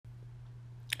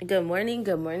Good morning,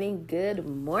 good morning, good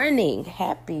morning.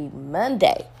 Happy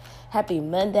Monday. Happy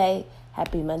Monday,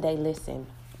 happy Monday. Listen,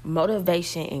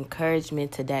 motivation,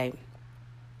 encouragement today.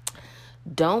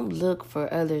 Don't look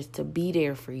for others to be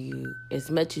there for you as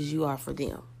much as you are for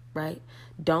them, right?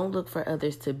 Don't look for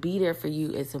others to be there for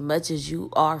you as much as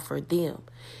you are for them.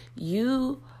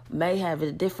 You may have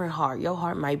a different heart. Your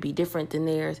heart might be different than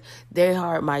theirs. Their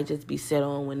heart might just be set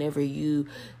on whenever you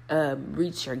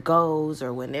reach your goals,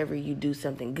 or whenever you do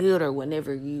something good, or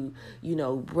whenever you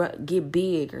get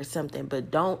big or something. But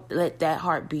don't let that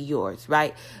heart be yours,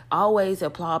 right? Always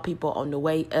applaud people on the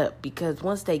way up, because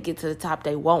once they get to the top,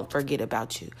 they won't forget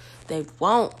about you. They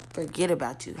won't forget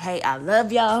about you. Hey, I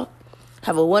love y'all.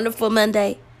 Have a wonderful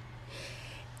Monday,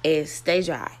 and stay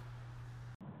dry.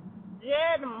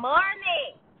 Good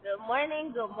morning. Good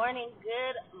morning. Good morning.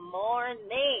 Good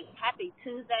morning. Happy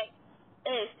Tuesday. It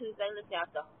is Tuesday. Listen,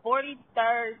 it's the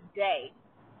 43rd day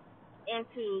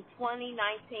into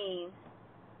 2019.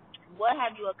 What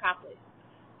have you accomplished?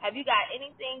 Have you got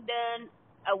anything done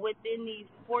within these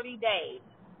 40 days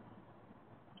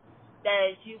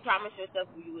that you promised yourself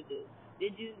you would do?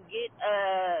 Did you get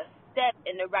a step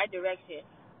in the right direction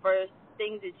for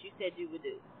things that you said you would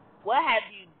do? What have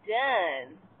you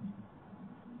done?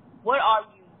 What are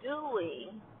you doing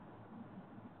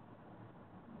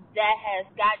that has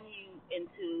gotten you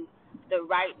into the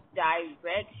right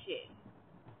direction?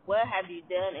 What have you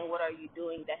done and what are you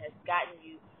doing that has gotten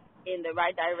you in the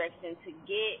right direction to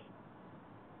get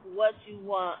what you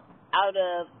want out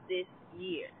of this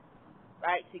year,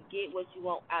 right? To get what you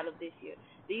want out of this year.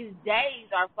 These days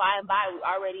are flying by. We're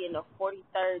already in the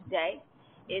 43rd day.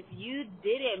 If you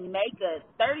didn't make a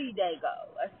 30-day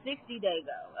goal, a 60-day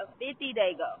goal, a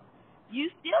 50-day goal,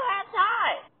 you still have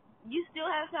time. You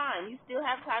still have time. You still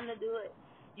have time to do it.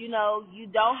 You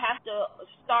don't have to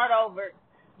start over.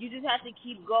 You just have to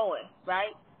keep going,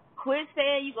 right? Quit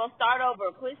saying you're going to start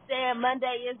over. Quit saying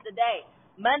Monday is the day.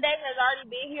 Monday has already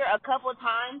been here a couple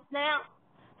times now,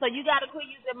 so you got to quit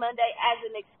using Monday as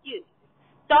an excuse.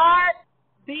 Start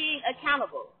being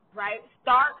accountable, right?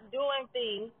 Start doing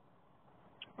things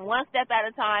one step at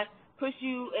a time, push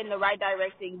you in the right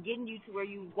direction, getting you to where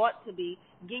you want to be,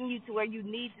 getting you to where you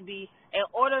need to be in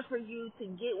order for you to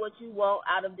get what you want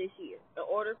out of this year, in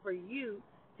order for you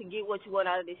to get what you want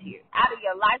out of this year, out of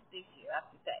your life this year, I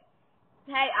should say.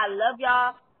 Hey, I love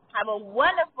y'all. Have a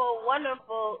wonderful,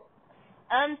 wonderful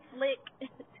Unslick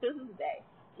Tuesday.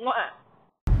 Mwah.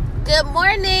 Good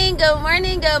morning, good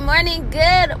morning, good morning,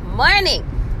 good morning.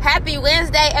 Happy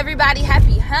Wednesday, everybody.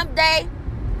 Happy hump day.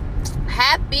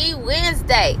 Happy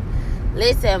Wednesday.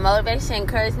 Listen, motivation,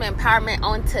 encouragement, empowerment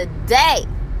on today.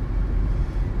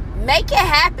 Make it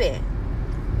happen.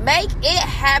 Make it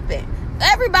happen.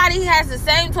 Everybody has the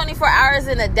same 24 hours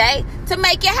in a day to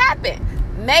make it happen.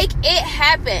 Make it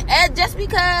happen. And just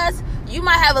because you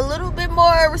might have a little bit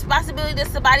more responsibility than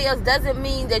somebody else doesn't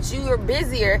mean that you are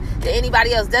busier than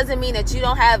anybody else. Doesn't mean that you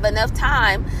don't have enough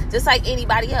time just like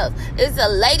anybody else. It's a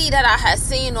lady that I had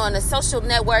seen on a social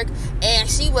network, and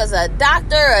she was a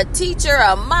doctor, a teacher,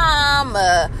 a mom,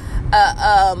 a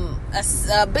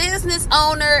business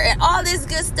owner, and all this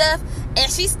good stuff. And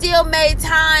she still made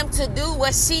time to do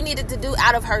what she needed to do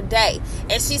out of her day.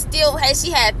 And she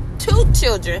had 2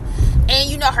 children.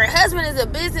 And, her husband is a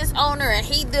business owner, and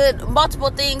he did multiple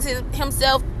things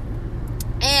himself.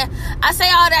 And I say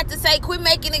all that to say, quit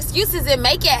making excuses and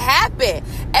make it happen.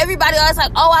 Everybody always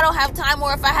like, oh, I don't have time,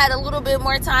 or if I had a little bit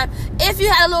more time. If you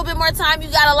had a little bit more time, you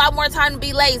got a lot more time to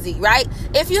be lazy, right?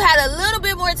 If you had a little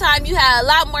bit more time, you had a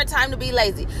lot more time to be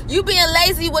lazy. You being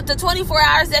lazy with the 24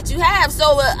 hours that you have,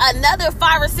 so another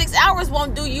 5 or 6 hours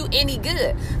won't do you any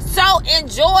good. So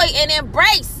enjoy and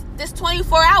embrace this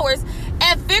 24 hours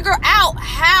and figure out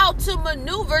how to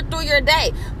maneuver through your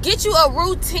day. Get you a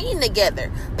routine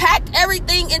together. Pack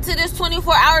everything into this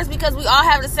 24 hours, because we all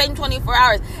have the same 24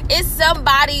 hours. It's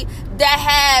somebody that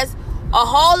has a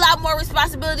whole lot more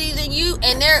responsibility than you,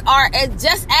 and they are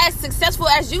just as successful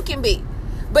as you can be.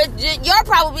 But your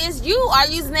problem is you are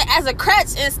using it as a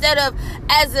crutch instead of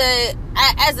as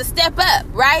a step up,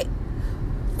 right?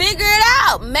 Figure it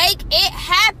out. Make it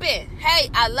happen.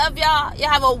 Hey, I love y'all. Y'all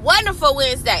have a wonderful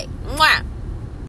Wednesday. Mwah.